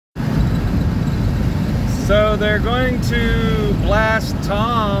So they're going to blast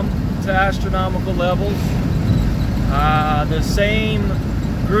Tom to astronomical levels. The same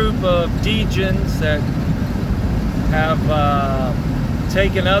group of degens that have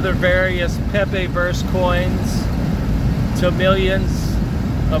taken other various Pepeverse coins to millions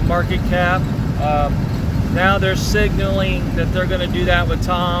of market cap. Now they're signaling that they're going to do that with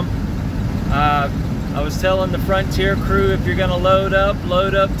Tom. I was telling the Frontier crew, if you're going to load up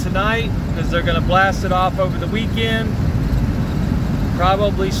tonight, because they're going to blast it off over the weekend.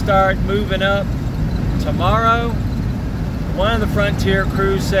 Probably start moving up tomorrow. One of the Frontier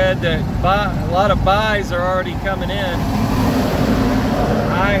crew said that a lot of buys are already coming in.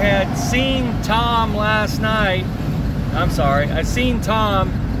 I had seen Tom last night. I seen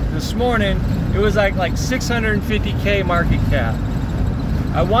Tom this morning. It was like 650K market cap.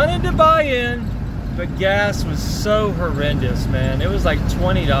 I wanted to buy in, but gas was so horrendous, man. It was like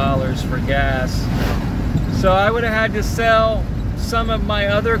 $20 for gas. So I would have had to sell some of my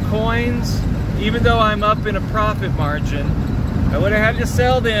other coins, even though I'm up in a profit margin. I would have had to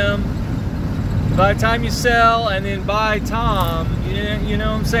sell them. By the time you sell and then buy Tom, you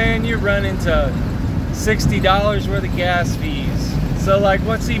know what I'm saying? You run into $60 worth of gas fees. So like,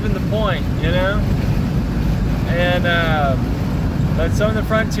 what's even the point, you know? And but some of the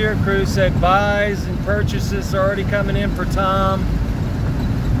Frontier crew said buys and purchases are already coming in for Tom.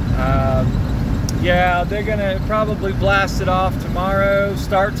 Yeah, they're gonna probably blast it off tomorrow,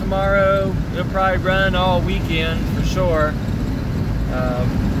 start tomorrow. It'll probably run all weekend for sure.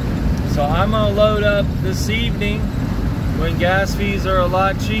 So I'm gonna load up this evening when gas fees are a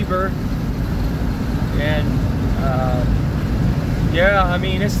lot cheaper. And yeah, I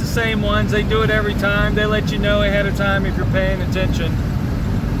mean, it's the same ones. They do it every time. They let you know ahead of time if you're paying attention.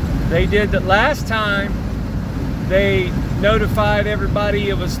 They did that last time. They notified everybody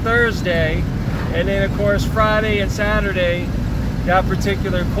it was Thursday, and then of course Friday and Saturday, that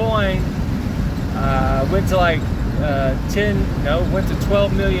particular coin went to like went to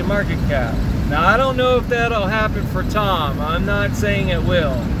 12 million market cap. Now I don't know if that'll happen for Tom. I'm not saying it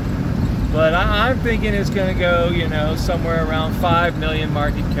will. But I'm thinking it's going to go, you know, somewhere around 5 million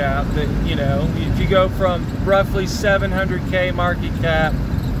market cap. That, you know, if you go from roughly 700K market cap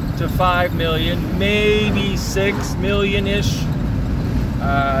to 5 million, maybe 6 million-ish,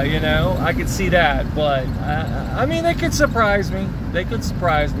 you know, I could see that. But, I mean, they could surprise me. They could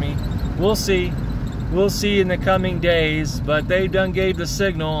surprise me. We'll see. We'll see in the coming days. But they done gave the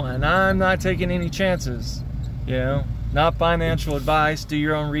signal, and I'm not taking any chances, you know. Not financial advice, do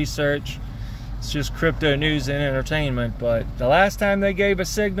your own research. It's just crypto news and entertainment. But the last time they gave a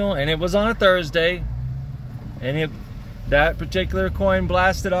signal, and it was on a Thursday, and that particular coin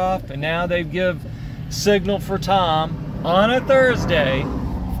blasted off, and now they give signal for Tom on a Thursday.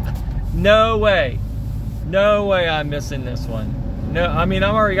 No way. No way I'm missing this one. No, I mean,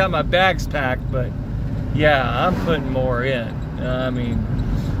 I've already got my bags packed, but yeah, I'm putting more in. I mean,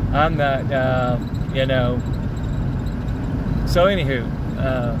 I'm not, you know. So anywho,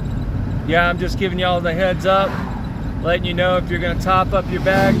 yeah, I'm just giving y'all the heads up, letting you know if you're going to top up your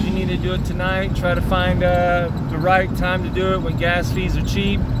bags, you need to do it tonight. Try to find the right time to do it when gas fees are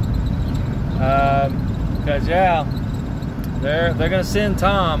cheap. Because yeah, they're going to send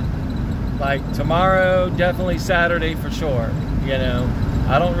Tom like tomorrow, definitely Saturday for sure. You know,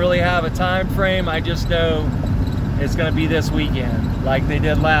 I don't really have a time frame. I just know it's going to be this weekend, like they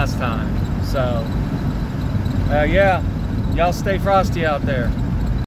did last time. So yeah. Y'all stay frosty out there.